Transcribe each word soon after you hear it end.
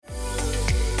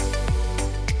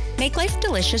Make Life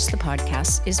Delicious, the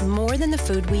podcast, is more than the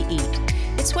food we eat.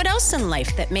 It's what else in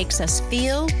life that makes us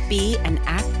feel, be, and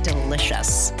act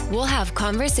delicious. We'll have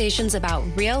conversations about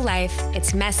real life,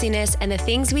 its messiness, and the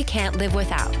things we can't live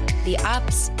without. The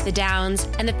ups, the downs,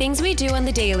 and the things we do on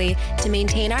the daily to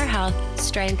maintain our health,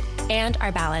 strength, and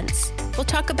our balance. We'll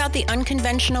talk about the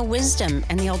unconventional wisdom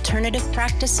and the alternative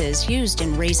practices used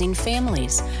in raising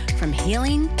families, from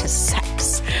healing to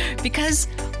sex, because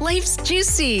life's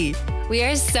juicy. We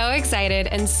are so excited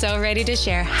and so ready to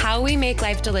share how we make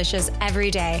life delicious every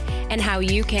day and how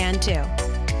you can too.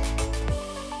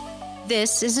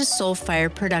 This is a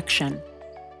Soulfire production.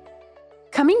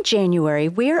 Coming January,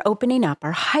 we are opening up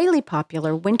our highly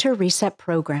popular Winter Reset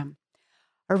program.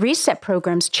 Our Reset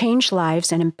programs change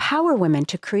lives and empower women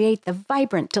to create the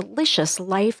vibrant, delicious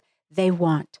life they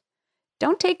want.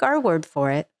 Don't take our word for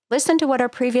it. Listen to what our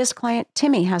previous client,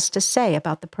 Timmy, has to say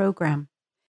about the program.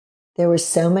 There were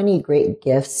so many great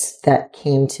gifts that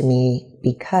came to me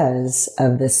because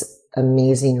of this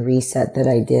amazing reset that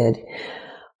I did.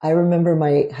 I remember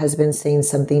my husband saying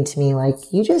something to me like,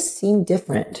 "You just seem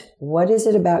different. What is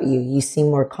it about you? You seem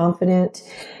more confident.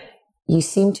 You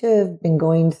seem to have been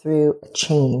going through a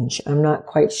change." I'm not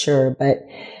quite sure, but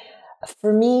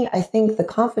for me, I think the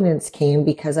confidence came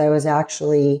because I was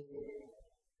actually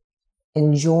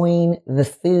enjoying the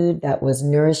food that was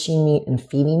nourishing me and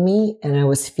feeding me, and I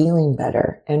was feeling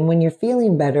better. And when you're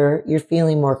feeling better, you're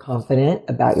feeling more confident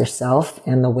about yourself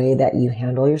and the way that you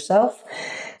handle yourself.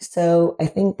 So I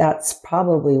think that's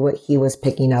probably what he was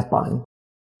picking up on.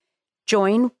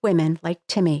 Join women like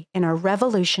Timmy in our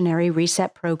revolutionary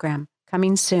Reset program,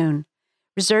 coming soon.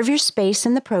 Reserve your space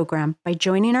in the program by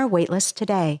joining our waitlist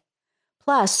today.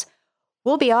 Plus,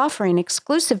 we'll be offering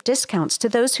exclusive discounts to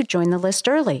those who join the list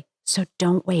early. So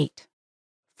don't wait.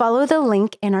 Follow the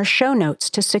link in our show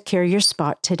notes to secure your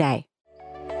spot today.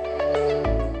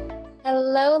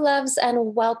 Hello, loves,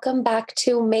 and welcome back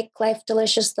to Make Life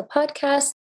Delicious, the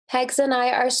podcast. Pegs and I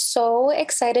are so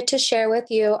excited to share with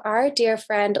you our dear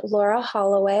friend, Laura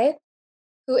Holloway,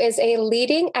 who is a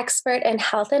leading expert in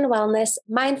health and wellness,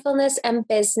 mindfulness, and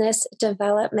business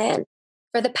development.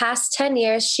 For the past 10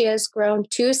 years, she has grown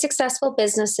 2 successful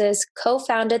businesses,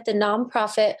 co-founded the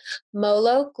nonprofit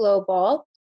Molo Global,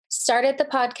 started the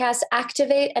podcast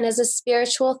Activate, and is a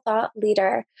spiritual thought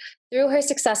leader. Through her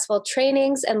successful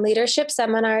trainings and leadership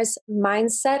seminars,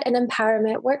 mindset and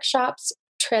empowerment workshops,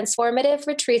 transformative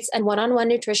retreats, and one-on-one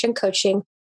nutrition coaching,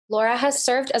 Laura has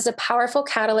served as a powerful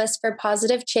catalyst for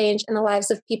positive change in the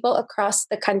lives of people across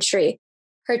the country.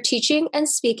 Her teaching and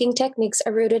speaking techniques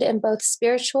are rooted in both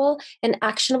spiritual and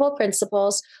actionable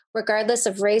principles, regardless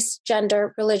of race,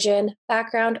 gender, religion,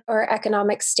 background, or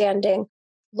economic standing.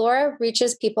 Laura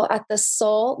reaches people at the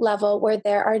soul level where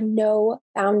there are no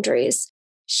boundaries.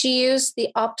 She used the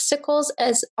obstacles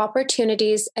as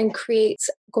opportunities and creates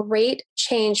great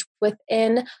change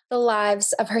within the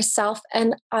lives of herself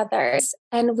and others.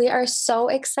 And we are so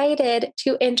excited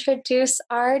to introduce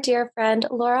our dear friend,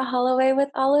 Laura Holloway, with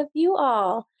all of you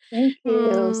all. Thank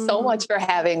you so much for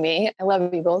having me. I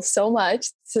love you both so much.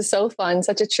 This is so fun,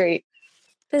 such a treat.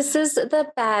 This is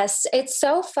the best. It's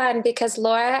so fun because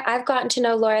Laura, I've gotten to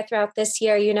know Laura throughout this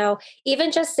year,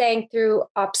 even just saying through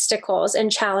obstacles and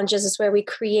challenges is where we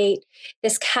create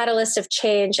this catalyst of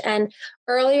change. And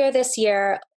earlier this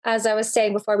year, as I was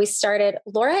saying before we started,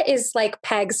 Laura is like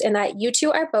Pegs in that you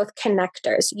two are both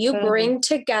connectors. You bring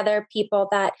together people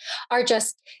that are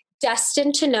just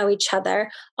destined to know each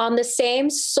other on the same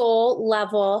soul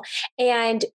level.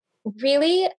 And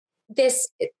really this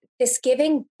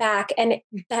giving back and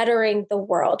bettering the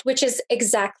world, which is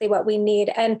exactly what we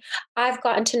need. And I've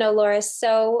gotten to know Laura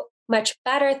so much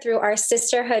better through our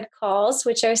sisterhood calls,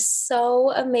 which are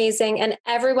so amazing. And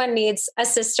everyone needs a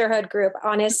sisterhood group.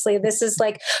 Honestly, this has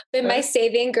been my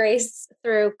saving grace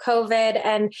through COVID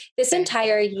and this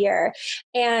entire year.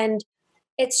 And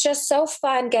it's just so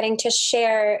fun getting to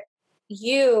share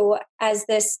you as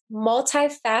this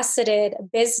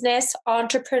multifaceted business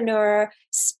entrepreneur,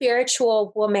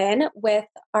 spiritual woman with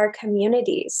our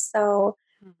communities. So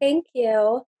thank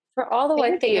you for all the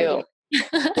work that you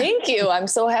do. Thank you. I'm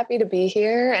so happy to be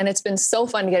here. And it's been so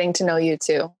fun getting to know you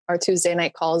too. Our Tuesday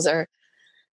night calls are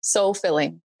so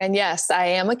filling. And yes, I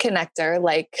am a connector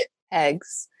like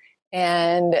Pegs.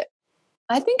 And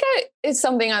I think it's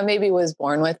something I maybe was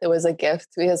born with. It was a gift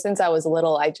because since I was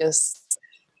little,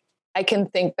 I can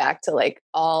think back to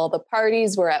all the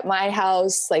parties were at my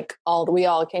house, we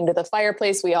all came to the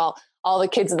fireplace. All the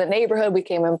kids in the neighborhood, we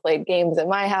came and played games at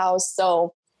my house.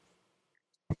 So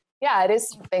yeah, it is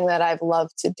something that I've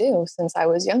loved to do since I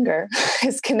was younger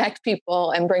is connect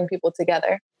people and bring people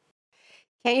together.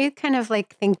 Can't you kind of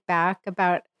think back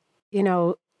about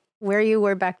where you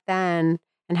were back then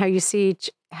and how you see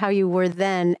how you were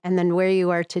then and then where you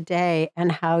are today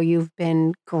and how you've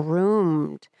been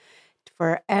groomed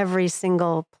for every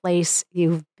single place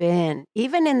you've been,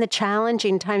 even in the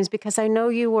challenging times, because I know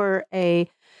you were a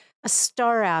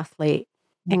star athlete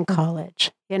in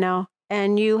college,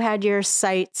 and you had your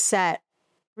sights set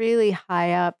really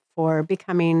high up for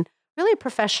becoming really a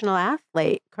professional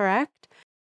athlete, correct?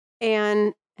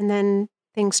 And then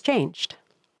things changed.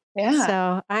 Yeah.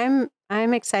 So I'm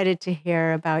excited to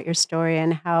hear about your story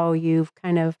and how you've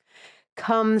kind of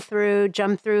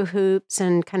jumped through hoops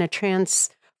and kind of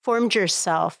transformed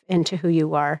yourself into who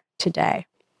you are today.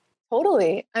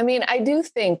 Totally. I mean, I do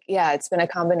think, it's been a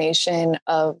combination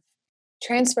of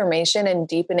transformation and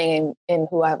deepening in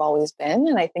who I've always been.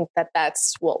 And I think that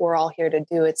that's what we're all here to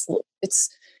do. It's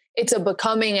a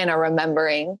becoming and a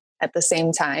remembering at the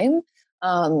same time.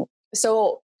 I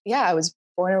was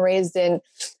born and raised in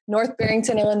North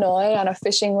Barrington, Illinois on a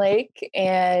fishing lake,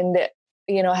 and,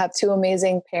 have two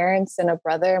amazing parents and a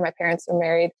brother. My parents were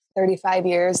married 35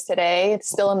 years today. It's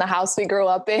still in the house we grew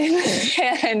up in.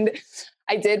 And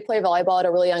I did play volleyball at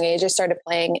a really young age. I started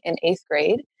playing in 8th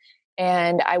grade.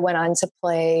 And I went on to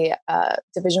play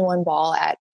Division I ball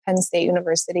at Penn State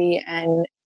University and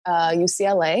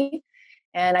UCLA.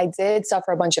 And I did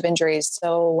suffer a bunch of injuries.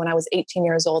 So when I was 18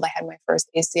 years old, I had my first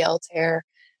ACL tear.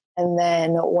 And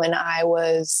then when I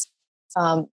was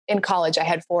in college, I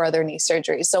had 4 other knee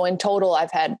surgeries. So in total,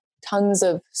 I've had tons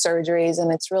of surgeries,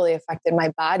 and it's really affected my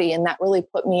body. And that really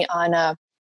put me on a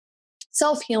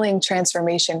self-healing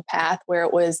transformation path where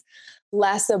it was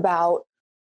less about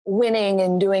winning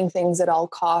and doing things at all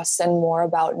costs and more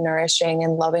about nourishing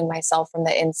and loving myself from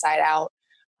the inside out.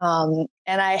 And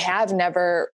I have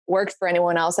never worked for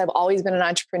anyone else. I've always been an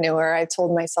entrepreneur. I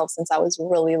told myself since I was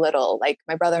really little, like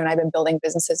my brother and I have been building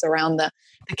businesses around the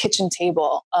kitchen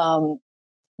table,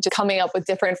 just coming up with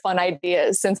different fun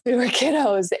ideas since we were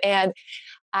kiddos. And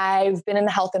I've been in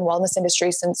the health and wellness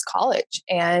industry since college,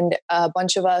 and a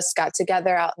bunch of us got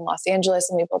together out in Los Angeles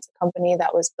and we built a company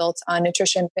that was built on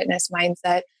nutrition, fitness,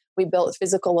 mindset. We built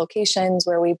physical locations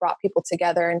where we brought people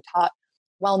together and taught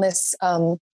wellness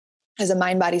as a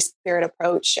mind, body, spirit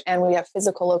approach. And we have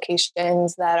physical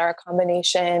locations that are a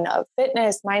combination of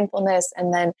fitness, mindfulness,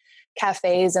 and then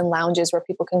cafes and lounges where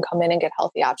people can come in and get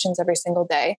healthy options every single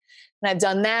day. And I've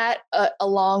done that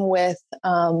along with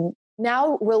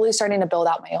now really starting to build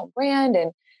out my own brand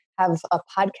and have a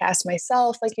podcast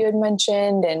myself, like you had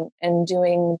mentioned, and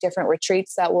doing different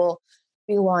retreats that will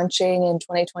be launching in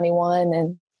 2021.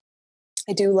 And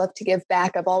I do love to give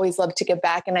back. I've always loved to give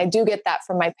back. And I do get that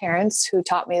from my parents, who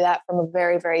taught me that from a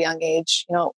very, very young age.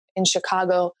 In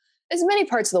Chicago, as many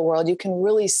parts of the world, you can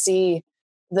really see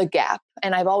the gap.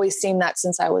 And I've always seen that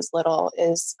since I was little,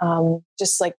 is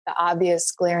just like the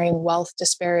obvious glaring wealth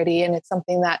disparity. And it's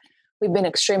something that we've been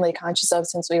extremely conscious of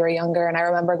since we were younger. And I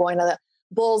remember going to the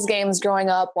Bulls games growing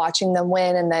up, watching them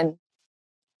win. And then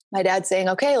my dad saying,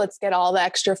 okay, let's get all the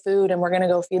extra food and we're going to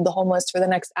go feed the homeless for the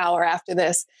next hour after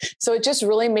this. So it just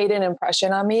really made an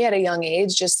impression on me at a young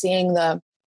age, just seeing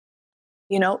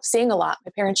seeing a lot.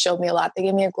 My parents showed me a lot. They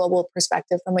gave me a global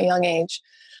perspective from a young age.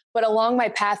 But along my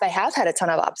path, I have had a ton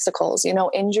of obstacles,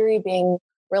 injury being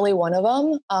really one of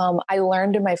them. I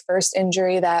learned in my first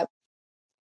injury that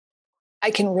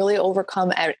I can really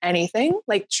overcome anything.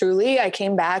 Like truly, I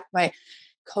came back, my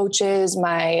coaches,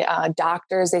 my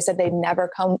doctors, they said they'd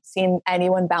never seen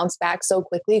anyone bounce back so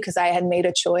quickly because I had made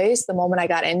a choice. The moment I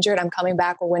got injured, I'm coming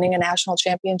back, we're winning a national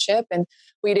championship. And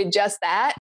we did just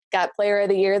that, got player of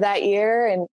the year that year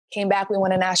and came back, we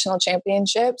won a national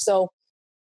championship. So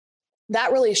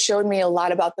that really showed me a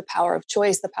lot about the power of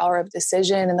choice, the power of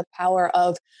decision, and the power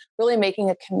of really making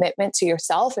a commitment to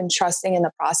yourself and trusting in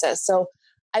the process. So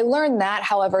I learned that.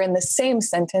 However, in the same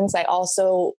sentence, I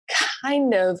also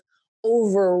kind of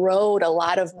overrode a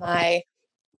lot of my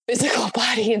physical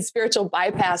body and spiritual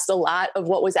bypassed a lot of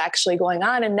what was actually going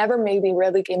on and never maybe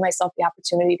really gave myself the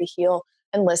opportunity to heal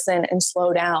and listen and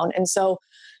slow down. And so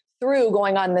through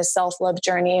going on this self-love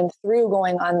journey and through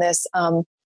going on this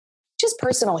just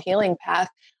personal healing path,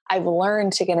 I've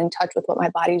learned to get in touch with what my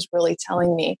body's really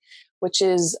telling me, which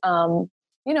is,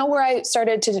 where I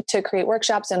started to create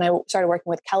workshops, and I started working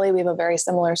with Kelly. We have a very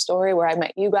similar story where I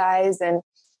met you guys. And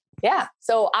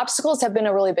so obstacles have been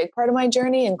a really big part of my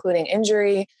journey, including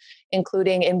injury,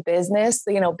 including in business.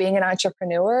 Being an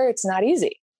entrepreneur, it's not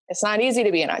easy. It's not easy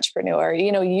to be an entrepreneur.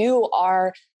 You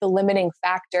are the limiting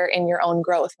factor in your own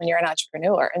growth when you're an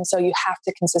entrepreneur. And so you have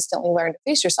to consistently learn to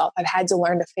face yourself. I've had to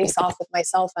learn to face off with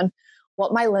myself on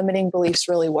what my limiting beliefs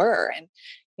really were. And,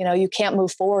 you can't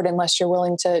move forward unless you're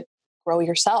willing to grow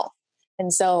yourself.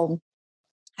 And so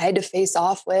I had to face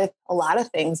off with a lot of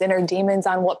things, inner demons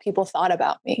on what people thought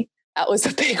about me. That was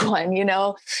a big one,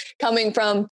 coming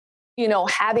from,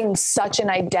 having such an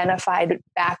identified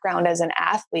background as an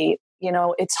athlete.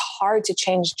 It's hard to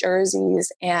change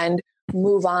jerseys and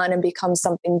move on and become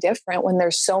something different when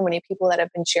there's so many people that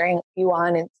have been cheering you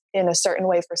on in a certain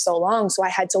way for so long. So I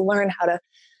had to learn how to,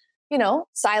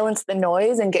 silence the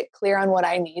noise and get clear on what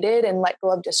I needed and let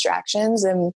go of distractions.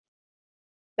 And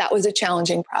that was a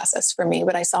challenging process for me,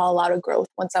 but I saw a lot of growth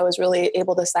once I was really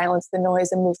able to silence the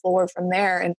noise and move forward from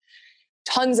there. And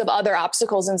tons of other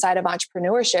obstacles inside of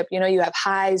entrepreneurship. You have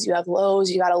highs, you have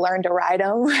lows, you got to learn to ride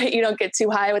them, right? You don't get too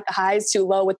high with the highs, too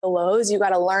low with the lows. You got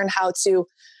to learn how to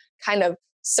kind of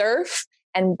surf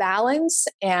and balance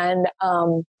and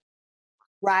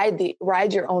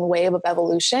ride your own wave of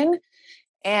evolution.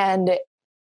 And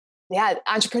yeah,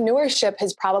 entrepreneurship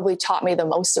has probably taught me the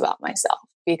most about myself,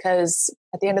 because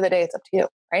at the end of the day, it's up to you,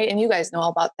 right? And you guys know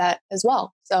all about that as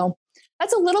well. So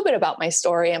that's a little bit about my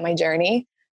story and my journey.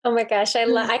 Oh my gosh,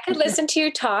 I could listen to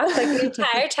you talk like the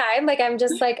entire time. Like, I'm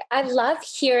just like, I love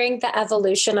hearing the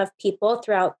evolution of people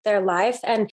throughout their life.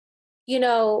 And,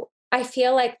 I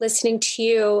feel like listening to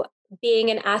you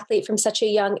being an athlete from such a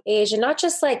young age, and not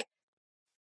just like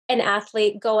an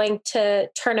athlete going to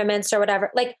tournaments or whatever,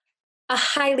 like a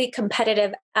highly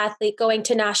competitive athlete going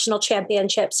to national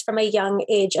championships from a young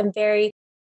age, and very,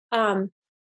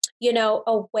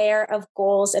 aware of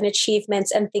goals and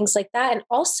achievements and things like that. And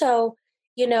also,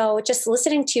 just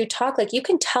listening to you talk, like you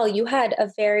can tell you're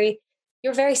very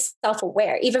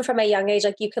self-aware, even from a young age.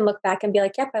 Like you can look back and be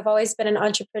like, yep, I've always been an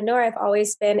entrepreneur. I've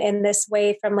always been in this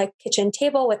way from like kitchen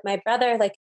table with my brother,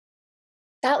 like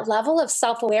that level of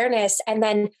self-awareness. And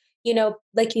then,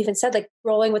 like you even said, like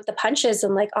rolling with the punches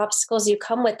and like obstacles you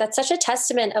come with. That's such a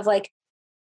testament of like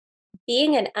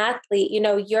being an athlete.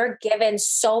 You're given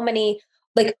so many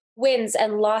like wins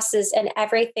and losses and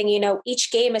everything.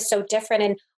 Each game is so different.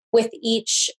 And with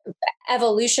each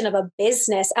evolution of a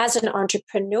business as an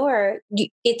entrepreneur,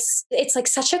 it's like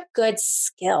such a good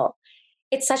skill.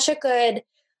 It's such a good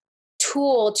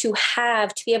tool to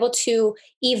have to be able to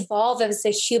evolve as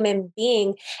a human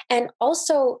being. And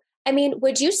also, I mean,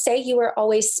 would you say you were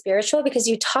always spiritual? Because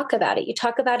you talk about it. You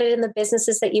talk about it in the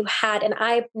businesses that you had. And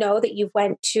I know that you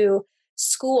went to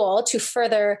school to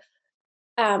further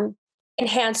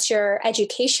enhance your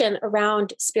education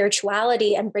around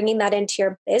spirituality and bringing that into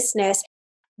your business.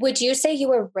 Would you say you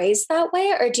were raised that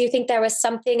way? Or do you think there was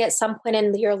something at some point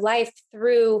in your life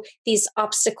through these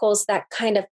obstacles that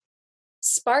kind of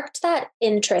sparked that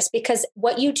interest? Because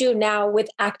what you do now with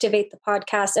Activate the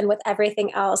podcast and with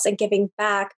everything else and giving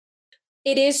back,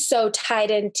 it is so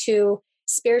tied into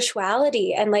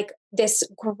spirituality and like this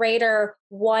greater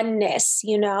oneness,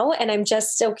 and I'm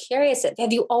just so curious,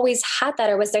 have you always had that,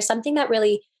 or was there something that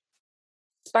really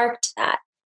sparked that?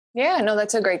 Yeah, no,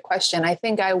 that's a great question. I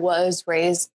think I was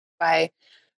raised by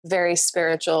very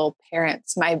spiritual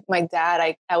parents. My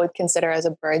dad, I would consider as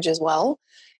a bridge as well.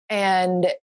 And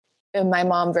my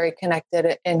mom very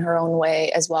connected in her own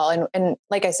way as well. And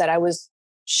like I said, I was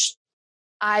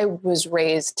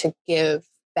raised to give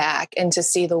back and to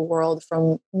see the world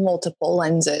from multiple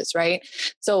lenses, right?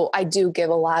 So I do give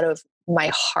a lot of my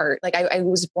heart. Like I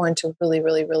was born to really,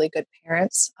 really, really good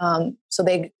parents. So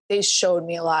they showed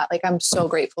me a lot. Like I'm so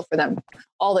grateful for them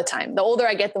all the time. The older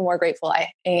I get, the more grateful I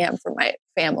am for my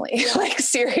family. Like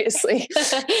seriously,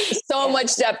 so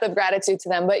much depth of gratitude to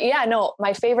them. But yeah, no,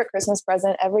 my favorite Christmas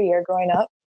present every year growing up,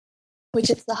 which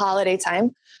is the holiday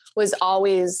time, was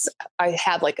always, I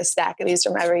have like a stack of these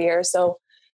from every year. So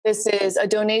this is a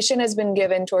donation has been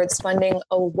given towards funding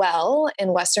a well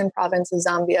in Western province of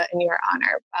Zambia in your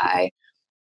honor. By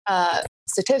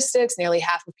statistics, nearly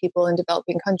half of people in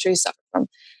developing countries suffer from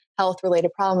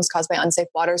health-related problems caused by unsafe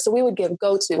water. So we would give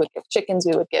goats, we would give chickens,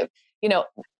 we would give,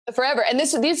 forever. And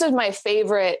these are my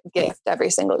favorite gift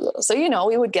every single year. So,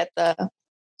 we would get the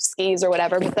skis or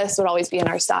whatever, but this would always be in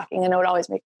our stocking and it would always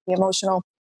make me emotional.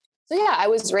 So yeah, I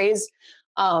was raised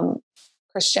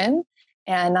Christian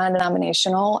and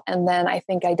non-denominational. And then I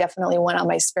think I definitely went on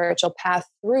my spiritual path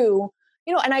through,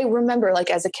 and I remember like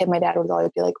as a kid, my dad would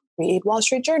always be like, read Wall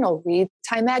Street Journal, read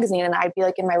Time Magazine. And I'd be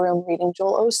like in my room reading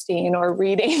Joel Osteen or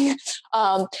reading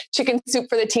Chicken Soup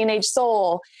for the Teenage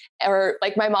Soul. Or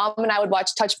like my mom and I would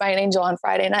watch Touched by an Angel on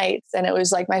Friday nights. And it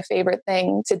was like my favorite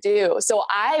thing to do. So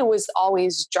I was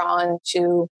always drawn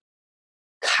to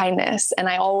kindness. And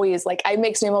I always it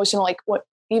makes me emotional. Like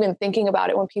even thinking about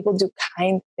it, when people do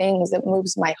kind things, it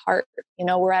moves my heart.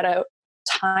 We're at a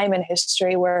time in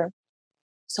history where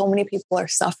so many people are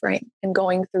suffering and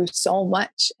going through so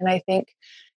much. And I think,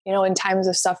 in times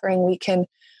of suffering, we can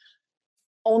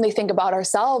only think about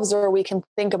ourselves, or we can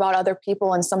think about other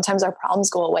people. And sometimes our problems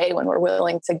go away when we're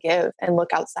willing to give and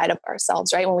look outside of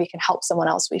ourselves, right? When we can help someone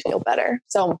else, we feel better.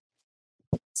 So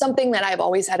something that I've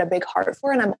always had a big heart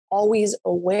for, and I'm always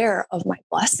aware of my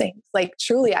blessings. Like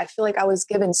truly, I feel like I was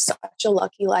given such a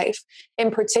lucky life.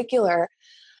 In particular,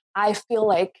 I feel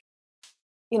like,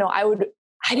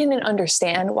 I didn't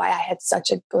understand why I had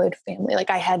such a good family. Like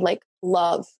I had like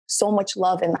love, so much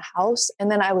love in the house.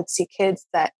 And then I would see kids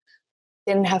that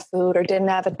didn't have food or didn't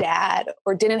have a dad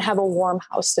or didn't have a warm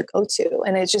house to go to.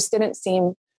 And it just didn't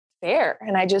seem fair.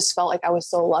 And I just felt like I was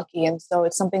so lucky. And so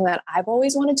it's something that I've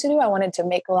always wanted to do. I wanted to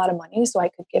make a lot of money so I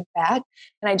could give back.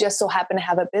 And I just so happen to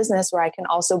have a business where I can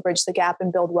also bridge the gap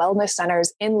and build wellness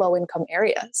centers in low income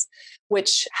areas,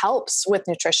 which helps with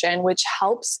nutrition, which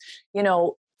helps,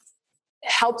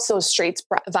 helps those streets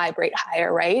vibrate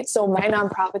higher. Right. So my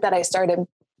nonprofit that I started,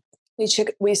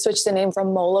 we switched the name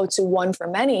from MOLO to One for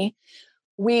Many.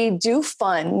 We do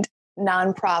fund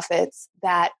nonprofits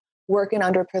that work in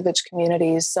underprivileged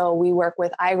communities. So we work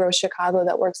with iGrow Chicago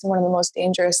that works in one of the most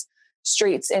dangerous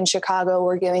streets in Chicago.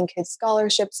 We're giving kids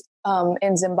scholarships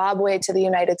in Zimbabwe to the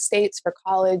United States for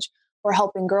college. We're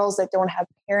helping girls that don't have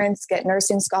parents get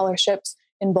nursing scholarships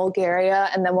in Bulgaria.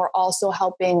 And then we're also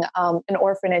helping an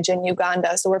orphanage in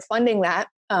Uganda. So we're funding that.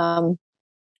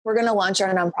 We're going to launch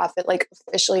our nonprofit like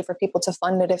officially for people to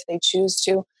fund it if they choose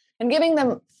to, and giving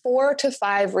them 4 to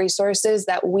 5 resources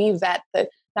that we vet the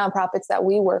nonprofits that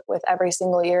we work with every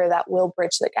single year that will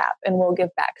bridge the gap and will give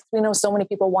back. We know so many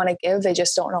people want to give, they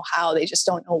just don't know how, they just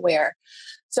don't know where.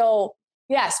 So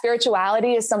yeah,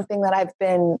 spirituality is something that I've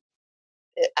been,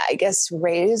 I guess,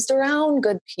 raised around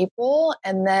good people.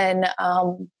 And then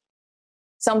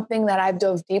something that I've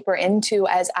dove deeper into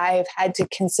as I've had to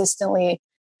consistently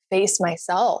face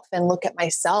myself and look at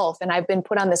myself. And I've been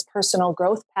put on this personal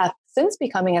growth path since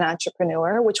becoming an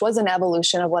entrepreneur, which was an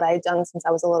evolution of what I had done since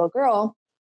I was a little girl.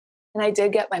 And I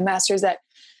did get my master's at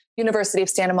University of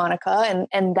Santa Monica,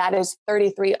 and that is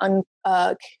 33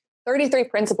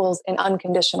 principles in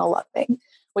unconditional loving,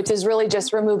 which is really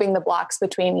just removing the blocks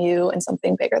between you and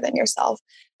something bigger than yourself.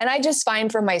 And I just find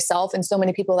for myself and so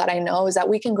many people that I know is that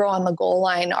we can grow on the goal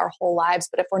line our whole lives,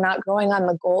 but if we're not growing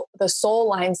on the soul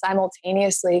line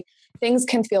simultaneously, things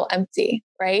can feel empty,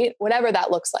 right? Whatever that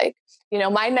looks like.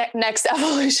 My next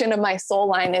evolution of my soul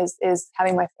line is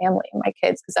having my family and my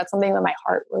kids, because that's something that my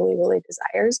heart really, really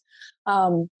desires.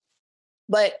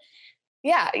 But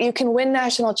yeah, you can win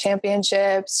national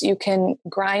championships, you can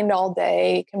grind all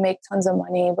day, you can make tons of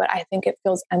money, but I think it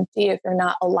feels empty if you're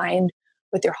not aligned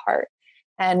with your heart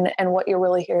and what you're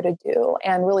really here to do,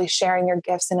 and really sharing your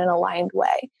gifts in an aligned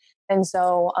way. And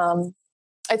so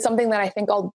it's something that I think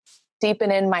I'll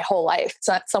deepen in my whole life. It's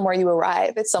not somewhere you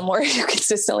arrive, it's somewhere you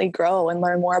consistently grow and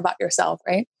learn more about yourself,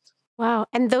 right? Wow.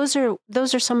 And those are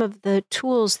some of the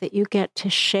tools that you get to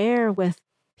share with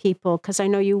people, because I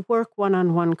know you work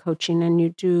one-on-one coaching and you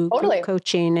do group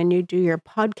coaching and you do your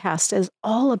podcast is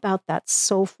all about that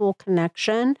soulful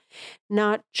connection,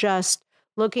 not just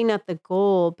looking at the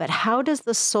goal, but how does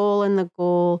the soul and the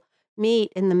goal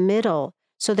meet in the middle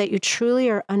so that you truly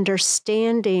are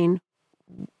understanding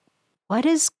what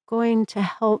is going to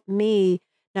help me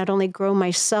not only grow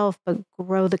myself, but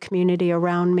grow the community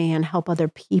around me and help other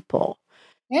people.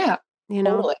 Yeah,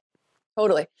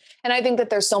 Totally. And I think that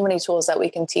there's so many tools that we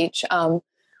can teach.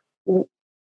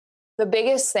 The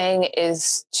biggest thing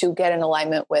is to get in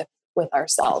alignment with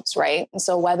ourselves, right? And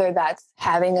so whether that's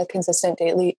having a consistent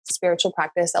daily spiritual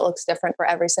practice that looks different for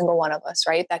every single one of us,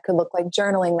 right? That could look like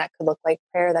journaling, that could look like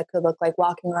prayer, that could look like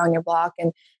walking around your block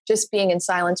and just being in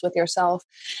silence with yourself,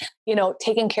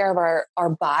 taking care of our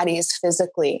bodies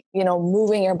physically,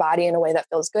 moving your body in a way that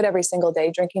feels good every single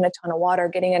day, drinking a ton of water,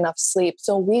 getting enough sleep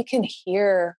so we can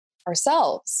hear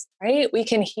ourselves, right? We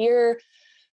can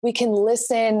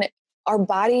listen. Our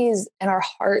bodies and our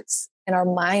hearts and our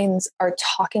minds are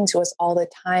talking to us all the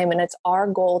time. And it's our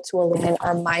goal to align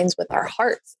our minds with our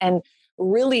hearts and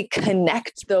really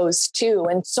connect those two.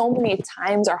 And so many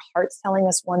times our heart's telling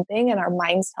us one thing and our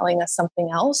mind's telling us something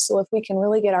else. So if we can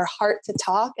really get our heart to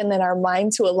talk and then our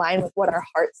mind to align with what our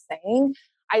heart's saying,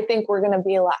 I think we're going to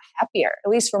be a lot happier. At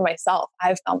least for myself,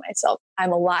 I've found myself,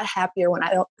 I'm a lot happier when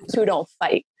the two don't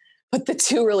fight, but the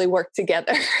two really work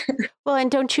together. Well,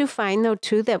 and don't you find though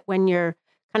too, that when you're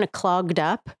kind of clogged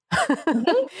up,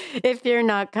 if you're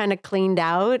not kind of cleaned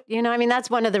out, that's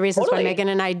one of the reasons why Megan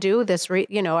and I do this,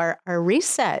 our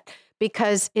reset,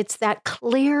 because it's that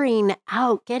clearing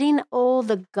out, getting all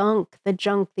the gunk, the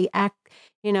junk, the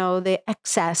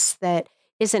excess that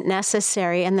isn't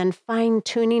necessary, and then fine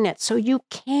tuning it so you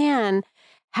can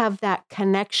have that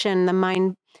connection, the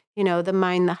mind,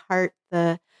 the heart,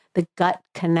 the the gut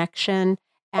connection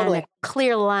and a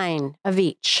clear line of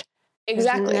each.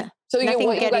 Exactly. So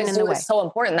what you guys do is so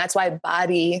important. That's why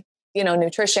body,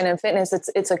 nutrition and fitness,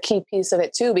 it's a key piece of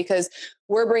it too, because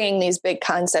we're bringing these big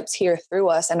concepts here through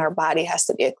us and our body has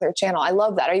to be a clear channel. I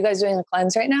love that. Are you guys doing a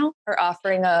cleanse right now or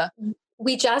offering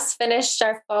We just finished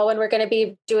our fall and we're going to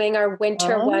be doing our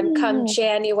winter one come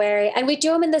January. And we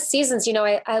do them in the seasons.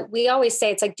 We always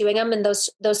say it's like doing them in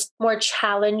those more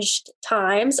challenged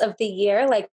times of the year,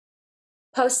 like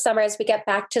post summer as we get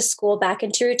back to school, back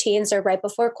into routines, or right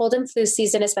before cold and flu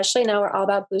season, especially now we're all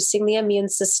about boosting the immune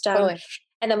system. Totally.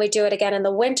 And then we do it again in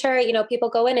the winter. People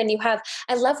go in and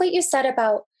I love what you said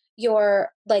about your,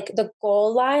 like the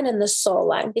goal line and the soul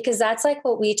line, because that's like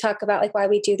what we talk about, like why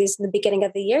we do these in the beginning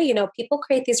of the year. People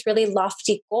create these really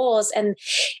lofty goals and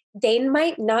they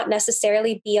might not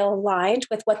necessarily be aligned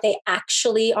with what they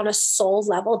actually on a soul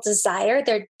level desire.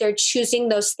 They're choosing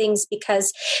those things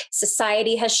because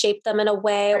society has shaped them in a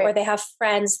way, right, or they have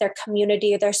friends, their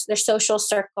community, their social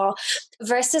circle,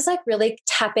 versus like really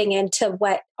tapping into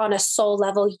what on a soul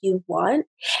level you want.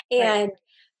 And right,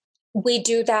 we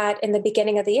do that in the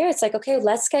beginning of the year. It's like, okay,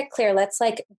 let's get clear. Let's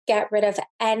like get rid of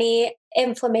any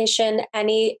inflammation,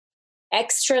 any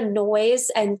extra noise,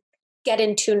 and get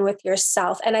in tune with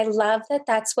yourself. And I love that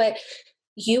that's what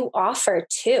you offer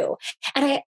too. And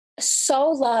I so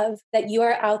love that you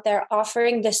are out there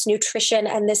offering this nutrition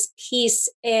and this peace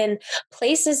in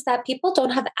places that people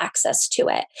don't have access to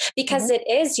it, because it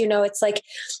is, it's like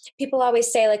people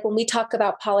always say, like when we talk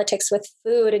about politics with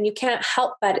food, and you can't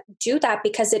help but do that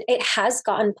because it has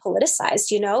gotten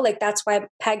politicized, like that's why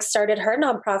Peg started her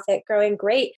nonprofit Growing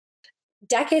Great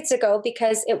decades ago,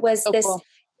 because it was so this cool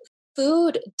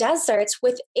food deserts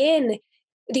within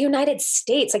the United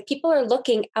States. Like people are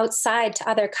looking outside to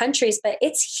other countries, but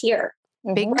it's here,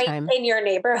 big right time in your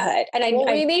neighborhood. And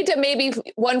we need to, maybe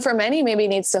one for many maybe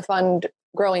needs to fund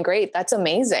Growing Great. That's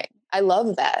amazing. I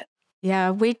love that.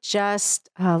 Yeah, we just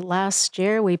last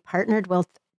year we partnered with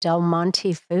Del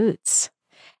Monte Foods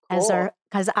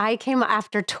because I came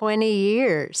after 20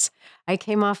 years. I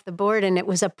came off the board and it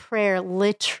was a prayer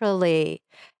literally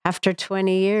after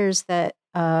 20 years that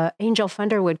Angel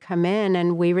Funder would come in,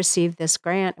 and we received this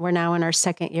grant. We're now in our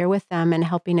second year with them and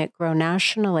helping it grow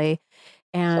nationally.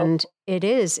 And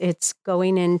it's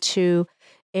going into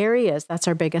areas, that's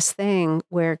our biggest thing,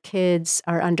 where kids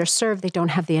are underserved. They don't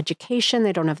have the education.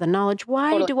 They don't have the knowledge.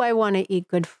 Why do I want to eat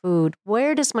good food?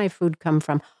 Where does my food come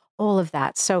from? All of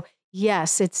that. So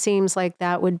yes, it seems like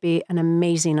that would be an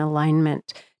amazing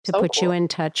alignment to put you in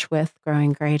touch with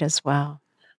Growing Great as well.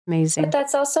 Amazing. But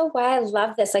that's also why I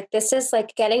love this. Like, this is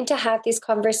like getting to have these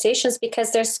conversations,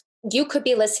 because you could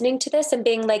be listening to this and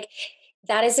being like,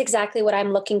 that is exactly what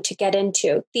I'm looking to get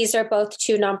into. These are both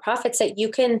two nonprofits that you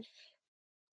can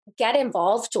get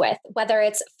involved with, whether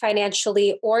it's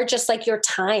financially or just like your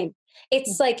time.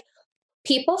 It's like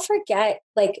people forget,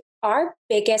 like our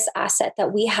biggest asset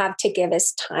that we have to give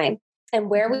is time, and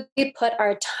where we put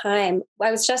our time. I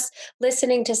was just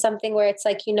listening to something where it's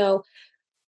like,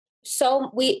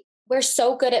 so we're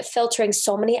so good at filtering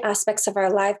so many aspects of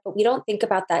our life, but we don't think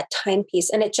about that time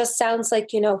piece. And it just sounds like,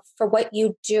 for what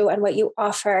you do and what you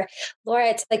offer, Laura,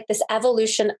 it's like this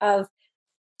evolution of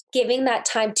giving that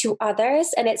time to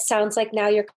others. And it sounds like now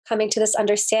you're coming to this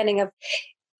understanding of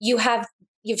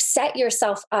you've set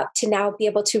yourself up to now be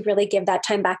able to really give that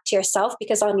time back to yourself,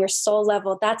 because on your soul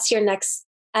level, that's your next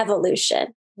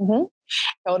evolution. Mm-hmm.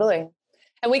 Totally.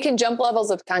 And we can jump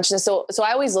levels of consciousness. So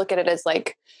I always look at it as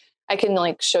like, I can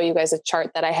like show you guys a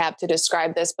chart that I have to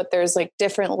describe this, but there's like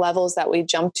different levels that we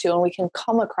jump to, and we can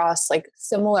come across like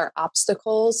similar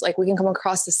obstacles. Like we can come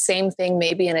across the same thing,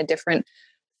 maybe in a different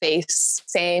face,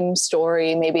 same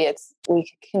story. Maybe it's we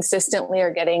consistently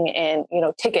are getting in,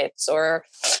 tickets or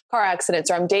car accidents,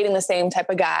 or I'm dating the same type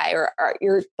of guy, or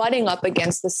you're butting up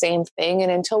against the same thing.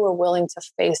 And until we're willing to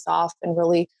face off and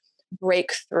really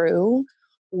break through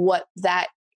what that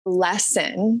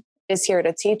lesson is here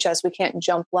to teach us, we can't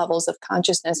jump levels of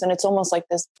consciousness. And it's almost like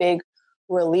this big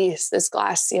release, this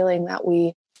glass ceiling that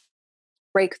we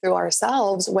break through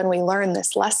ourselves. When we learn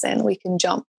this lesson, we can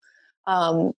jump.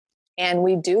 And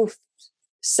we do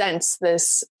sense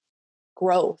this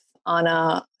growth on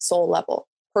a soul level,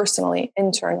 personally,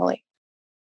 internally.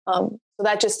 So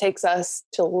that just takes us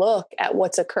to look at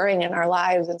what's occurring in our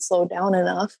lives and slow down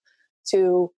enough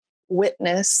to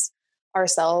witness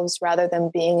ourselves, rather than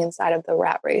being inside of the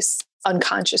rat race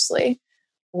unconsciously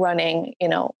running,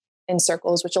 in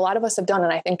circles, which a lot of us have done.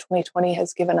 And I think 2020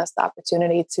 has given us the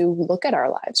opportunity to look at our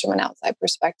lives from an outside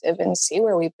perspective and see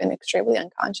where we've been extremely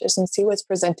unconscious and see what's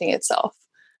presenting itself.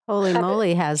 Holy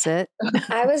moly, has it?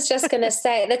 I was just going to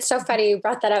say, that's so funny you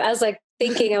brought that up. I was like,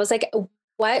 thinking, I was like,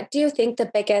 what do you think the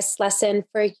biggest lesson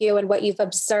for you and what you've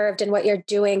observed and what you're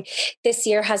doing this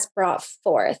year has brought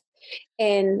forth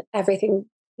in everything,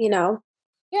 you know?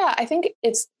 Yeah, I think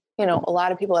it's, a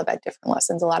lot of people have had different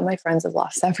lessons. A lot of my friends have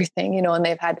lost everything, and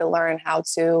they've had to learn how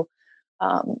to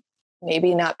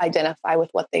maybe not identify with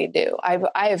what they do.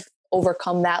 I've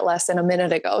overcome that lesson a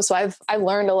minute ago. So I've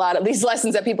learned a lot of these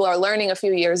lessons that people are learning a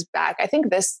few years back. I think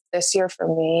this year for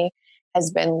me has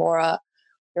been, Laura,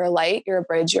 you're a light, you're a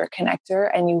bridge, you're a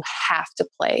connector, and you have to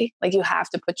play. Like you have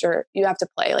to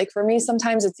play. Like for me,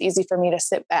 sometimes it's easy for me to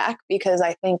sit back because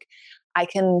I think I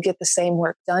can get the same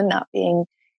work done, not being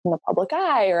in the public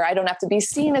eye, or I don't have to be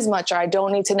seen as much, or I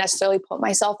don't need to necessarily put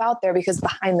myself out there because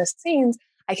behind the scenes,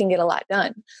 I can get a lot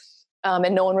done.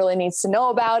 And no one really needs to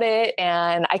know about it,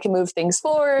 and I can move things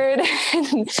forward.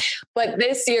 But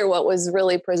this year, what was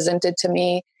really presented to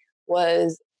me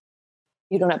was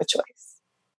you don't have a choice.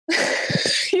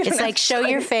 It's like show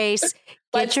your face,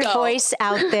 get your voice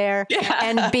out there,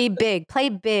 and be big. Play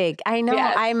big. I know.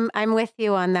 Yes. I'm with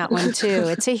you on that one too.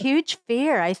 It's a huge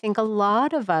fear. I think a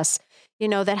lot of us,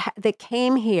 that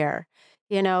came here,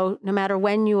 no matter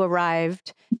when you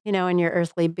arrived, in your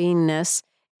earthly beingness,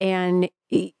 and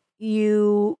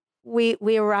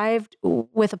we arrived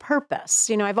with a purpose.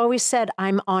 I've always said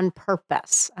I'm on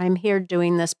purpose. I'm here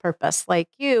doing this purpose. Like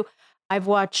you, I've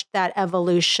watched that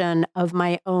evolution of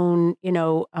my own,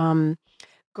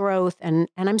 growth, and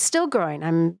I'm still growing.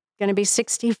 I'm going to be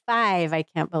 65. I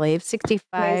can't believe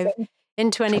 65 Amazing. In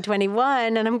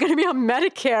 2021, and I'm going to be on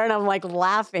Medicare. And I'm like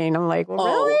laughing. I'm like,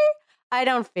 really? I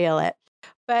don't feel it.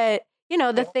 But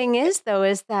the thing is, though,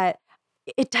 is that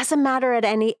it doesn't matter at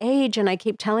any age. And I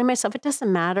keep telling myself, it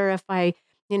doesn't matter if I,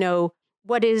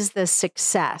 what is the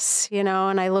success, and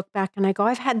I look back and I go,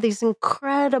 I've had these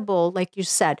incredible, like you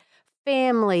said,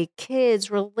 family,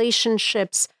 kids,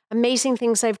 relationships, amazing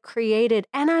things I've created,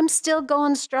 and I'm still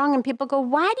going strong. And people go,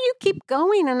 why do you keep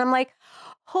going? And I'm like,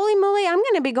 holy moly, I'm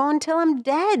going to be going till I'm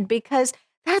dead because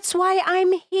that's why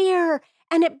I'm here.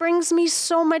 And it brings me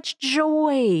so much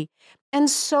joy. And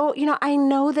so, I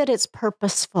know that it's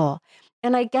purposeful.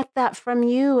 And I get that from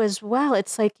you as well.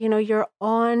 It's like, you're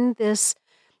on this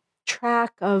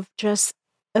track of just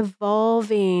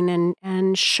evolving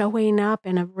and showing up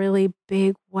in a really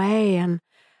big way. And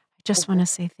I just want to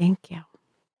say thank you.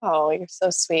 Oh, you're so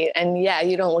sweet. And yeah,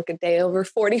 you don't look a day over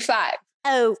 45.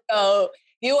 Oh. So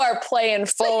you are playing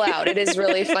full out. It is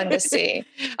really fun to see.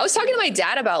 I was talking to my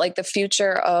dad about like the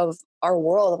future of our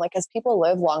world. I'm like, as people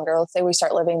live longer, let's say we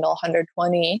start living till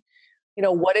 120,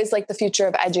 what is like the future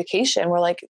of education? We're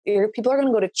like, people are going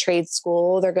to go to trade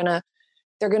school. They're going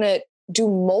to do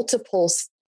multiple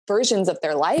versions of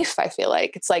their life. I feel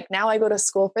like it's like, now I go to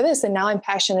school for this, and now I'm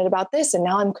passionate about this, and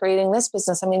now I'm creating this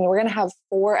business. I mean, we're going to have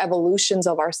 4 evolutions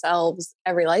of ourselves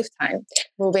every lifetime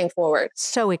moving forward.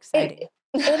 So exciting.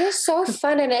 It is so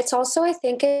fun. And it's also, I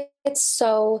think it's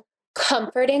so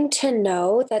comforting to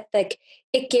know that like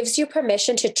it gives you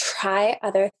permission to try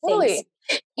other things.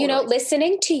 Totally.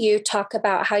 Listening to you talk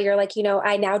about how you're like,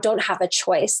 I now don't have a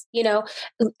choice,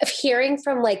 hearing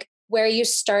from like where you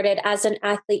started as an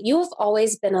athlete, you have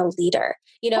always been a leader,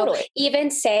 totally.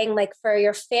 Even saying like for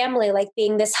your family, like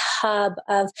being this hub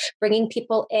of bringing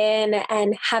people in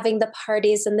and having the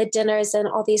parties and the dinners and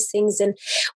all these things, and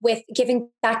with giving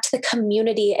back to the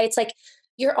community. It's like,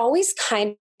 you're always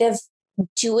kind of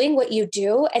doing what you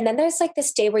do. And then there's like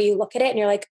this day where you look at it and you're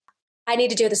like, I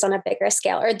need to do this on a bigger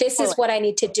scale, or this is what I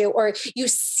need to do. Or you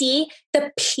see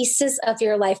the pieces of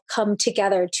your life come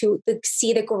together to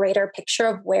see the greater picture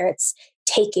of where it's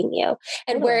taking you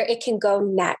and where it can go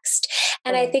next.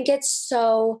 And I think it's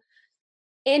so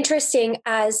interesting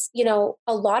as,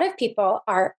 a lot of people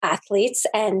are athletes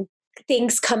and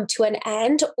things come to an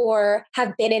end or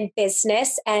have been in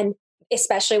business, and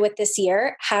especially with this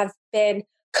year, have been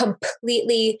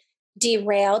completely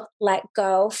derailed, let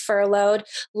go, furloughed,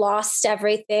 lost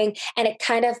everything. And it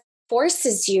kind of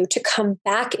forces you to come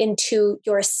back into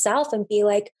yourself and be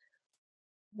like,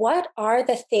 what are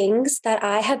the things that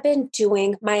I have been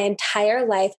doing my entire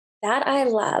life that I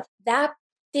love, that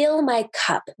fill my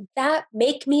cup, that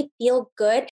make me feel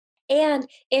good, and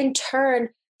in turn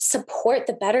support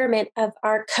the betterment of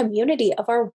our community, of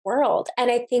our world?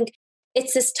 And I think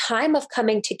it's this time of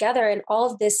coming together, and all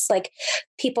of this, like,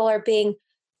 people are being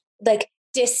like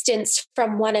distanced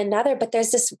from one another, but there's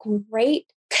this great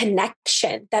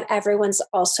connection that everyone's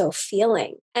also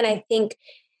feeling. And I think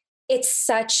it's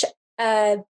such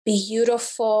a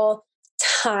beautiful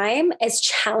time, as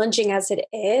challenging as it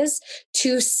is,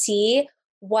 to see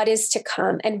what is to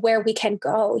come and where we can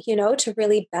go, to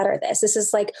really better this. This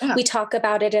is like, we talk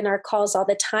about it in our calls all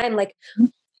the time. Like,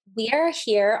 we are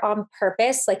here on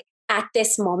purpose, like at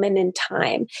this moment in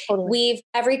time. Totally.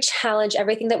 Every challenge,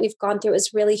 everything that we've gone through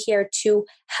is really here to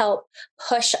help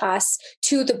push us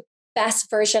to the best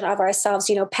version of ourselves.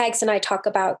 Pegs and I talk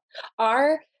about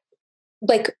our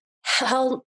like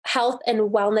health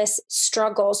and wellness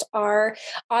struggles, our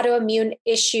autoimmune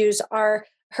issues,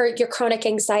 your chronic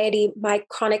anxiety, my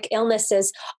chronic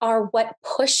illnesses are what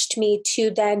pushed me to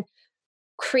then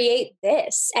create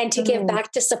this and to give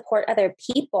back to support other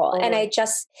people. And I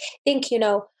just think,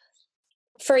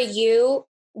 for you,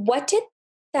 what did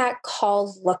that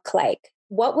call look like?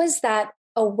 What was that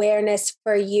awareness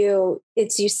for you?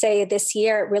 As you say, this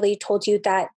year, it really told you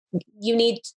that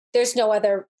there's no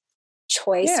other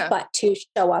choice but to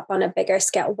show up on a bigger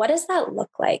scale. What does that look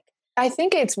like? I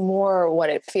think it's more what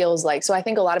it feels like. So I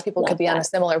think a lot of people could be on a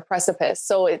similar precipice.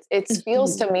 So it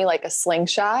feels to me like a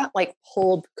slingshot, like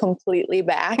pulled completely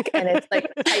back, and it's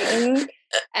like tightened,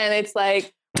 and it's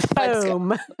like,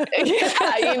 boom. It's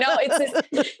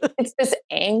this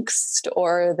angst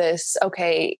or this,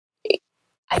 okay,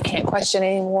 I can't question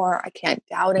anymore. I can't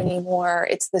doubt anymore.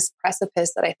 It's this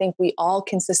precipice that I think we all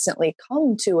consistently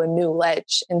come to a new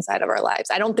ledge inside of our lives.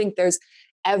 I don't think there's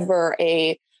ever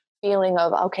a feeling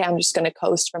of, okay, I'm just going to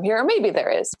coast from here. Or maybe there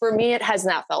is. For me, it has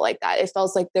not felt like that. It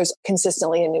feels like there's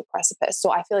consistently a new precipice.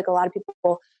 So I feel like a lot of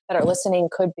people that are listening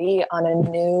could be on a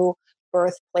new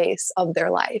birthplace of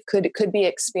their life, could be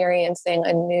experiencing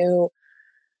a new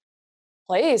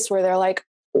place where they're like,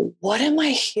 what am I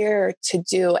here to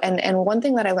do? And one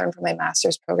thing that I learned from my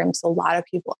master's program is a lot of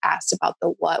people asked about the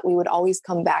what. We would always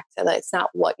come back to that. It's not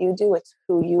what you do, it's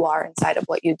who you are inside of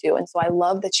what you do. And so I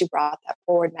love that you brought that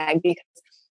forward, Mag, because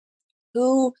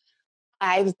who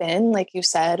I've been, like you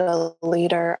said, a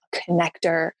leader, a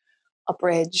connector, a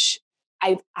bridge.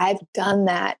 I've done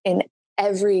that in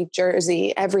every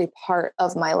jersey, every part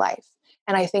of my life.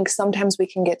 And I think sometimes we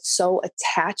can get so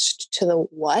attached to the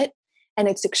what, and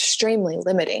it's extremely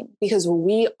limiting because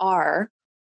we are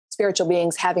spiritual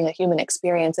beings having a human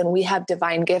experience, and we have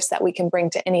divine gifts that we can bring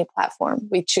to any platform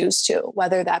we choose to,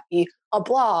 whether that be a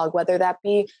blog, whether that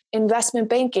be investment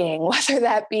banking, whether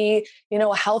that be,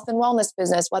 a health and wellness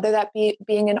business, whether that be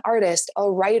being an artist,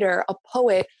 a writer, a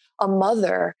poet, a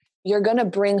mother. You're going to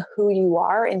bring who you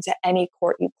are into any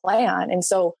court you play on. And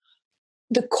so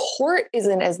the court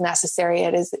isn't as necessary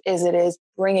as it is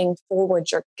bringing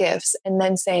forward your gifts and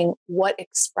then saying, what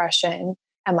expression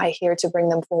am I here to bring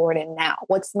them forward in now?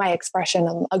 What's my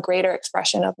expression, a greater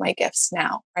expression of my gifts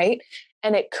now, right?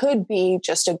 And it could be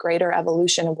just a greater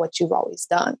evolution of what you've always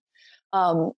done.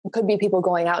 It could be people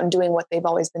going out and doing what they've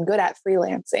always been good at,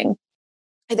 freelancing.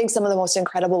 I think some of the most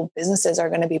incredible businesses are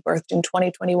going to be birthed in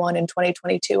 2021 and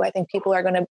 2022. I think people are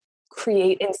going to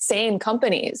create insane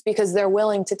companies because they're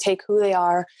willing to take who they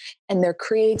are and their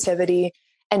creativity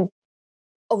and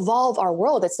evolve our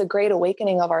world. It's the great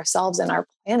awakening of ourselves and our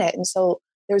planet. And so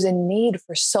there's a need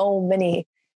for so many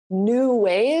new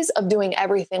ways of doing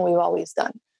everything we've always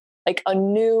done, like a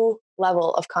new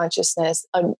level of consciousness,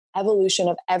 an evolution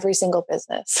of every single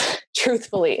business,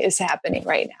 truthfully, is happening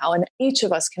right now. And each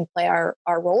of us can play our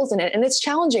roles in it. And it's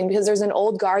challenging because there's an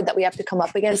old guard that we have to come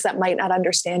up against that might not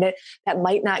understand it, that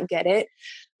might not get it.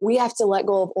 We have to let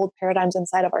go of old paradigms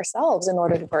inside of ourselves in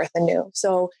order to birth anew.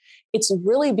 So it's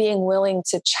really being willing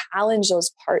to challenge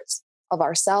those parts of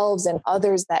ourselves and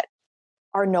others that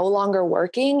are no longer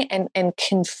working and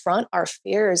confront our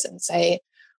fears and say,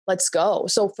 let's go.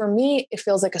 So for me, it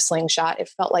feels like a slingshot. It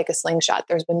felt like a slingshot.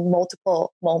 There's been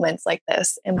multiple moments like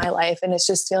this in my life. And it's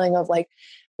just feeling of like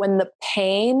when the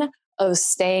pain of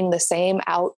staying the same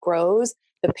outgrows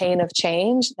the pain of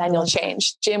change, then you'll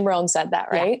change. Jim Rohn said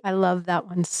that, right? Yeah, I love that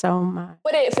one so much.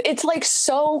 But it's like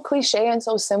so cliche and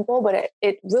so simple, but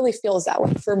it really feels that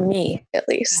way for me, at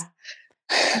least.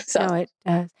 Yeah. So No, it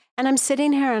does. And I'm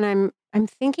sitting here and I'm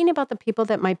thinking about the people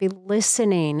that might be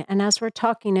listening. And as we're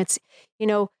talking, it's,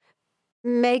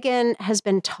 Megan has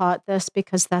been taught this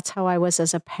because that's how I was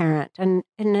as a parent. And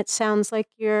it sounds like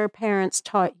your parents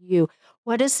taught you.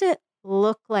 What does it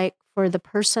look like for the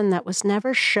person that was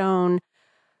never shown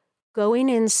going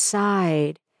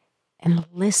inside and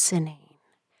listening?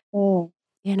 that's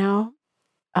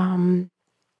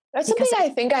something I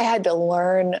think I had to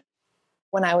learn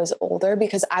when I was older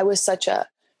because I was such a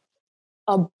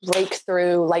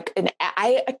breakthrough,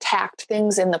 I attacked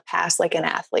things in the past like an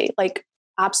athlete. Like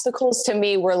obstacles to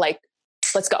me were like,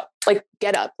 let's go, like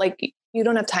get up, like you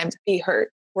don't have time to be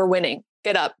hurt, we're winning,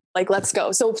 get up, like let's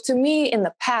go. So to me in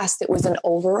the past it was an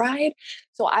override.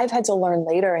 So I've had to learn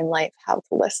later in life how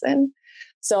to listen.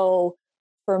 So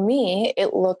for me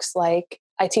it looks like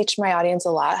I teach my audience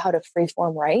a lot how to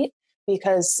freeform write.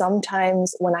 because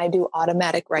sometimes when I do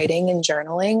automatic writing and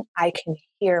journaling, I can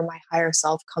hear my higher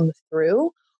self come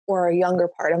through, or a younger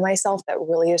part of myself that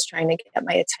really is trying to get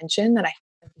my attention that I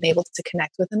haven't been able to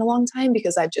connect with in a long time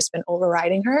because I've just been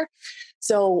overriding her.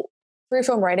 So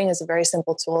freeform writing is a very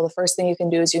simple tool. The first thing you can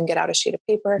do is you can get out a sheet of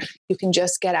paper. You can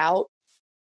just get out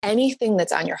anything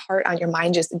that's on your heart, on your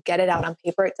mind, just get it out on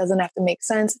paper. It doesn't have to make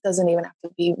sense. It doesn't even have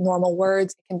to be normal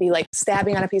words. It can be like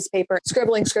stabbing on a piece of paper,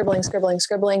 scribbling, scribbling, scribbling,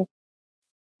 scribbling.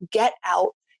 Get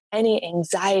out any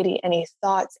anxiety, any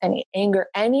thoughts, any anger,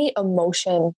 any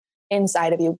emotion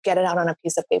inside of you. Get it out on a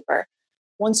piece of paper.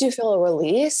 Once you feel a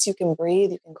release, you can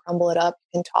breathe, you can crumble it up,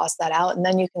 you can toss that out, and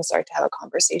then you can start to have a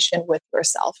conversation with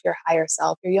yourself, your higher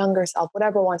self, your younger self,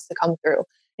 whatever wants to come through.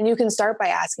 And you can start by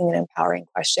asking an empowering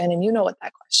question. And you know what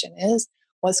that question is.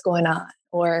 What's going on?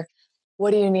 Or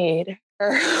what do you need?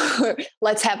 Or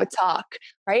let's have a talk,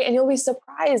 right? And you'll be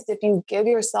surprised if you give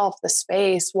yourself the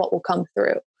space, what will come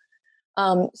through.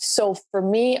 So for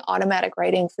me, automatic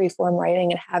writing, freeform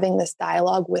writing, and having this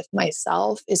dialogue with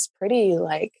myself is pretty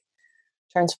like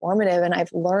transformative. And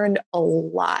I've learned a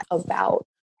lot about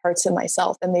parts of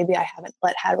myself that maybe I haven't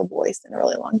had a voice in a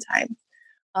really long time.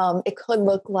 It could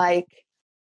look like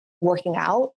working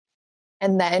out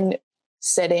and then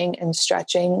sitting and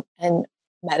stretching and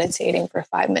meditating for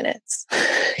 5 minutes.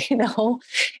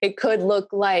 It could look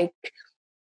like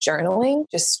journaling,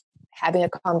 just having a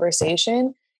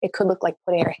conversation. It could look like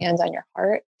putting your hands on your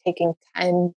heart, taking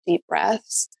 10 deep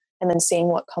breaths, and then seeing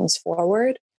what comes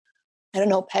forward. I don't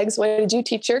know, Pegs, what did you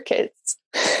teach your kids?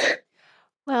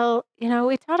 Well,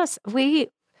 we taught us, we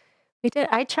did,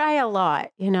 I try a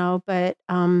lot, but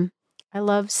I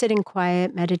love sitting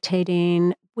quiet,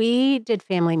 meditating. We did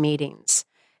family meetings.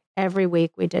 Every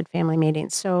week we did family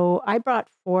meetings. So I brought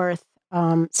forth,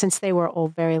 since they were all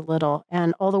very little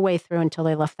and all the way through until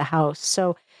they left the house.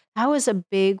 So that was a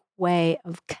big way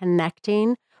of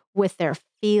connecting with their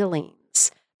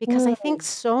feelings. Because I think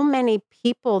so many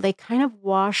people, they kind of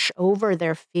wash over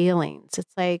their feelings.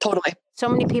 It's like, Totally. so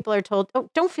many people are told, oh,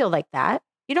 don't feel like that.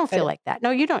 You don't feel like that.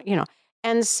 No, you don't,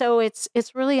 And so it's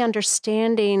really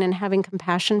understanding and having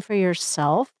compassion for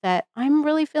yourself that I'm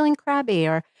really feeling crabby,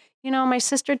 or, my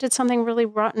sister did something really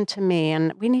rotten to me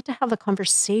and we need to have a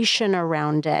conversation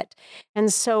around it.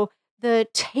 And so the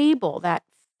table, that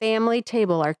family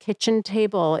table, our kitchen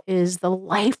table, is the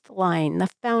lifeline, the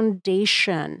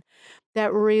foundation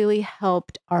that really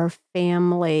helped our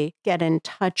family get in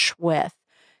touch with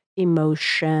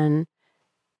emotion.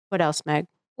 What else, Meg?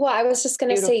 Well, I was just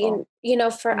going to say,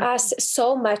 for us,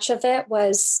 so much of it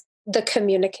was the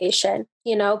communication,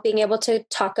 being able to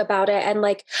talk about it. And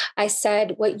like I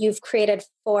said, what you've created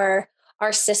for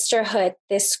our sisterhood,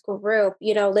 this group,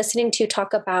 listening to you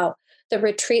talk about the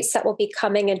retreats that will be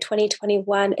coming in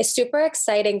 2021 is super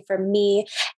exciting for me,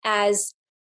 as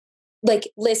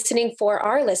like listening for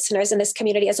our listeners in this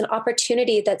community as an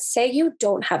opportunity that, say you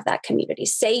don't have that community,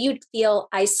 say you feel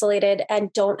isolated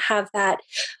and don't have that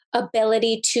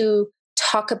ability to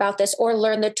talk about this or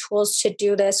learn the tools to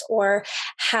do this or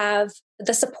have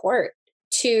the support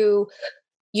to,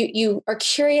 you are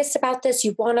curious about this,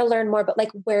 you want to learn more, but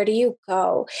like, where do you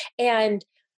go? And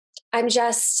I'm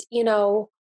just,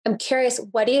 I'm curious,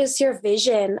 what is your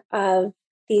vision of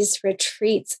these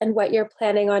retreats and what you're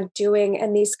planning on doing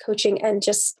and these coaching and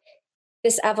just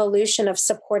this evolution of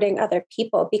supporting other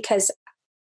people? Because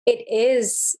it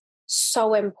is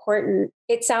so important.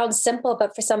 It sounds simple,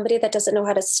 but for somebody that doesn't know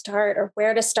how to start or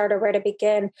where to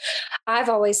begin, I've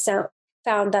always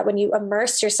found that when you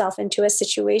immerse yourself into a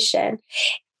situation,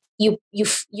 you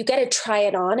get to try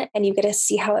it on and you get to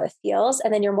see how it feels.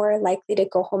 And then you're more likely to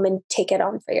go home and take it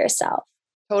on for yourself.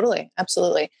 Totally.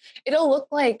 Absolutely. It'll look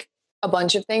like a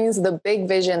bunch of things. The big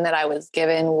vision that I was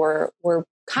given were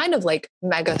kind of like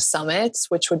mega summits,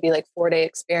 which would be like 4-day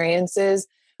experiences,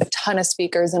 a ton of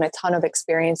speakers and a ton of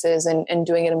experiences and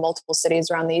doing it in multiple cities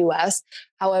around the US.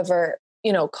 However,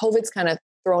 COVID's kind of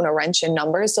thrown a wrench in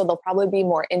numbers. So there'll probably be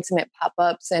more intimate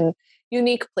pop-ups and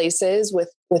unique places with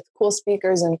cool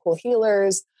speakers and cool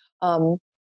healers,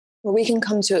 where we can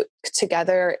come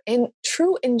together in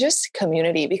just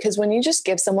community. Because when you just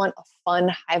give someone a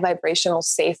fun, high vibrational,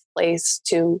 safe place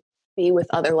to be with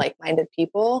other like-minded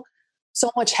people, so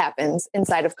much happens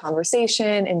inside of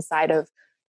conversation, inside of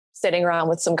sitting around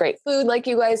with some great food like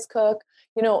you guys cook.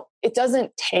 It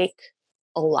doesn't take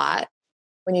a lot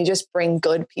when you just bring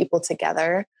good people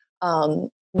together.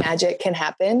 Magic can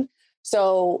happen.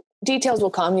 So details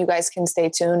will come. You guys can stay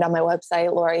tuned on my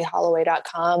website,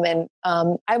 laurieholloway.com. And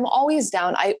I'm always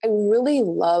down. I really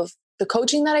love the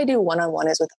coaching that I do one-on-one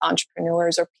is with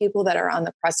entrepreneurs or people that are on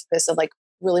the precipice of like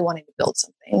really wanting to build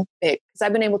something big, because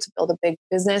I've been able to build a big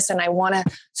business, and I want to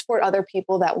support other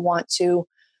people that want to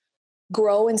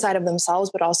grow inside of themselves,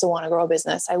 but also want to grow a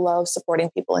business. I love supporting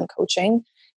people in coaching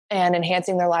and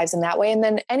enhancing their lives in that way. And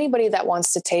then anybody that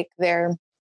wants to take their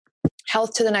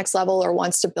health to the next level or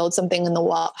wants to build something in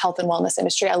the health and wellness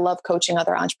industry, I love coaching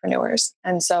other entrepreneurs.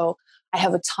 And so I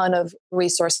have a ton of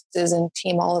resources and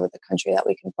team all over the country that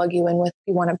we can plug you in with if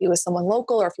you want to be with someone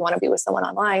local or if you want to be with someone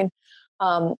online.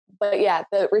 But yeah,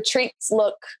 the retreats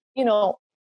look,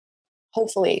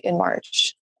 hopefully in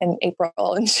March and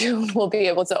April and June, we'll be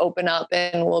able to open up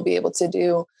and we'll be able to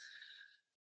do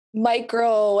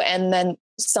micro and then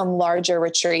some larger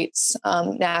retreats,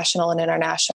 national and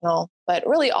international, but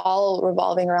really all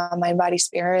revolving around mind, body,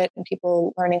 spirit, and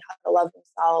people learning how to love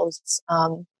themselves,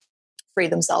 free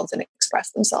themselves, and express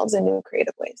themselves in new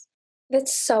creative ways.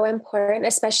 That's so important,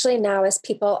 especially now as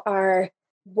people are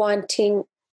wanting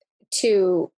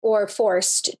to or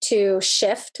forced to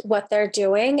shift what they're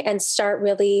doing and start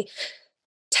really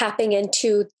tapping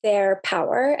into their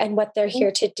power and what they're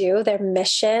here to do, their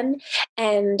mission.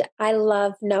 And I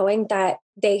love knowing that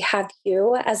they have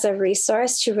you as a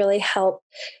resource to really help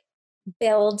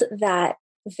build that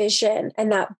vision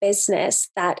and that business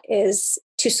that is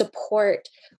to support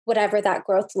whatever that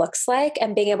growth looks like,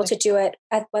 and being able to do it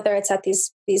at whether it's at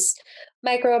these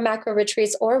micro macro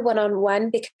retreats or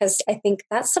one-on-one, because I think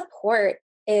that support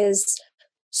is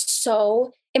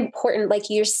so important. Like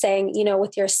you're saying,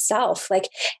 with yourself, like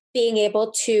being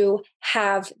able to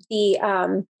have the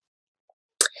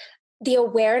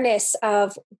awareness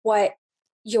of what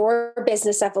your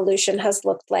business evolution has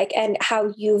looked like and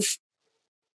how you've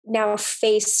now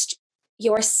faced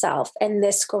yourself and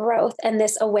this growth and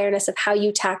this awareness of how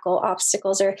you tackle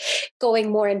obstacles, or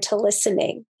going more into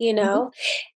listening,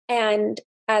 and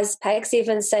as Pegs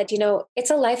even said, it's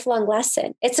a lifelong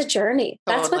lesson. It's a journey.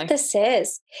 Totally. That's what this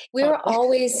is. We were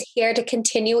always here to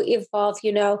continue evolve,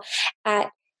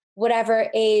 at whatever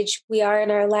age we are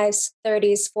in our lives,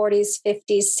 30s, 40s,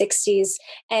 50s, 60s.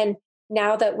 And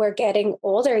now that we're getting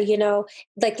older,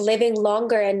 like living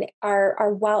longer and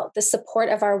the support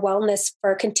of our wellness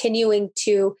for continuing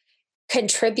to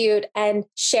contribute and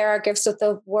share our gifts with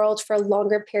the world for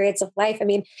longer periods of life. I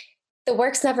mean, the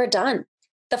work's never done.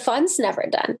 The fun's never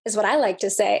done, is what I like to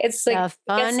say. It's like the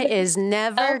fun is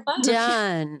never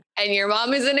done. And your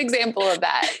mom is an example of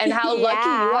that. And how lucky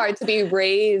you are to be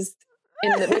raised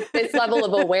with this level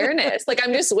of awareness. Like,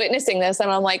 I'm just witnessing this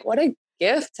and I'm like, what a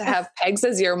gift to have Pegs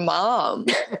as your mom.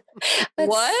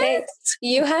 What?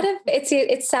 You had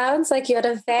it sounds like you had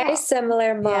a very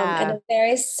similar mom and a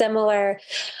very similar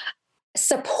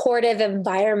supportive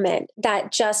environment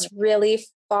that just really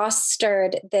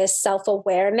fostered this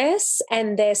self-awareness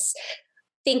and this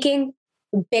thinking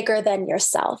bigger than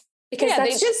yourself. Because they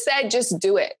just said, just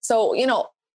do it. So,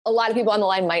 a lot of people on the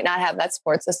line might not have that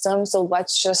support system. So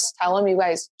let's just tell them, you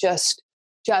guys, just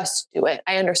do it.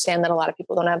 I understand that a lot of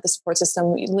people don't have the support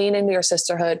system. Lean into your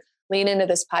sisterhood, lean into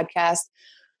this podcast,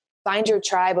 find your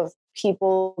tribe of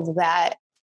people that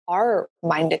are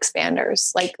mind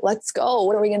expanders. Like, let's go.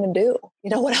 What are we going to do?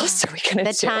 What else are we going to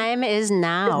do? The time is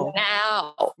now.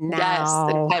 Now. Yes,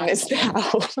 the time is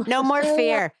now. No more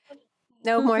fear.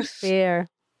 No more fear.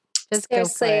 Just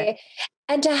seriously. Go for it.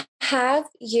 And to have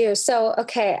you,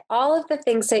 all of the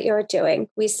things that you're doing,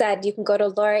 we said you can go to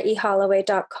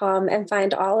lauraeholloway.com and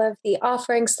find all of the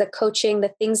offerings, the coaching,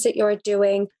 the things that you're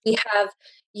doing. We have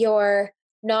your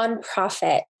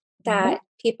nonprofit that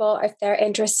people, if they're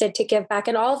interested to give back,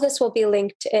 and all of this will be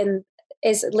linked in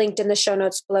the show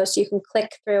notes below. So you can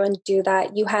click through and do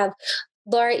that. You have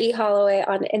Laura E. Holloway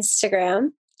on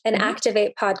Instagram and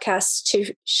Activate podcasts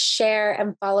to share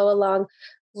and follow along,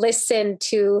 listen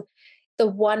to the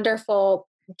wonderful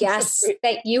guests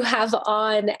that you have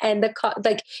on, and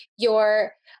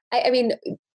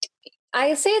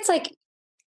I say it's like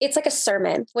a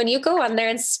sermon when you go on there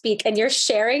and speak and you're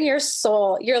sharing your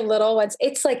soul, your little ones.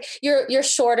 It's like your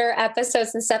shorter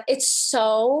episodes and stuff. It's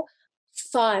so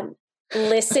fun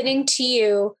listening to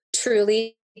you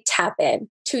truly tap in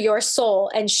to your soul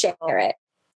and share it.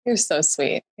 You're so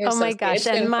sweet. Oh my gosh.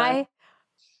 And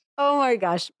oh my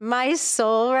gosh, my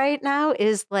soul right now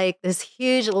is like this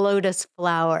huge lotus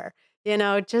flower,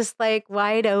 just like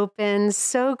wide open.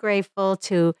 So grateful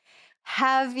to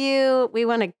have you. We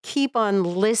want to keep on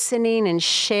listening and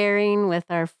sharing with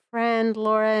our friend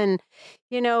Laura. And,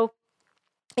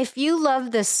 if you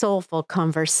love this soulful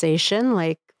conversation,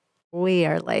 like we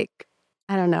are, like,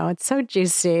 I don't know, it's so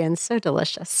juicy and so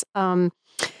delicious.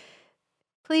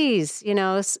 Please,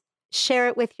 share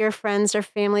it with your friends or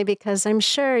family, because I'm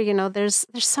sure, there's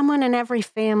someone in every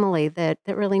family that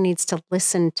really needs to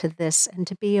listen to this and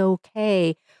to be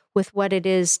okay with what it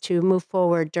is to move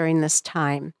forward during this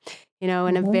time, in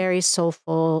a very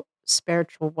soulful,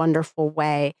 spiritual, wonderful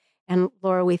way. And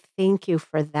Laura, we thank you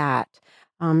for that,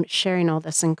 sharing all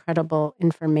this incredible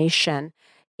information.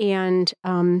 And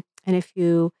if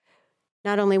you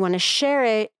not only want to share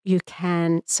it, you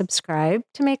can subscribe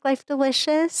to Make Life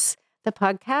Delicious, the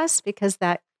podcast, because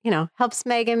that, helps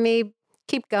Meg and me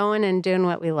keep going and doing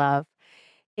what we love.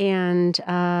 And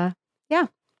yeah.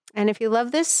 And if you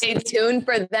love this, stay tuned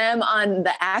for them on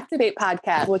the Activate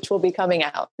podcast, which will be coming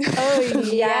out. Oh,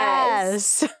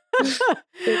 yes.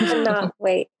 We cannot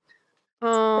wait.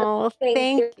 Oh,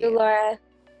 thank you, Laura.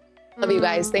 Love you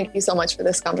guys. Thank you so much for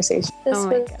this conversation. This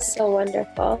was so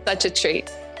wonderful. Such a treat.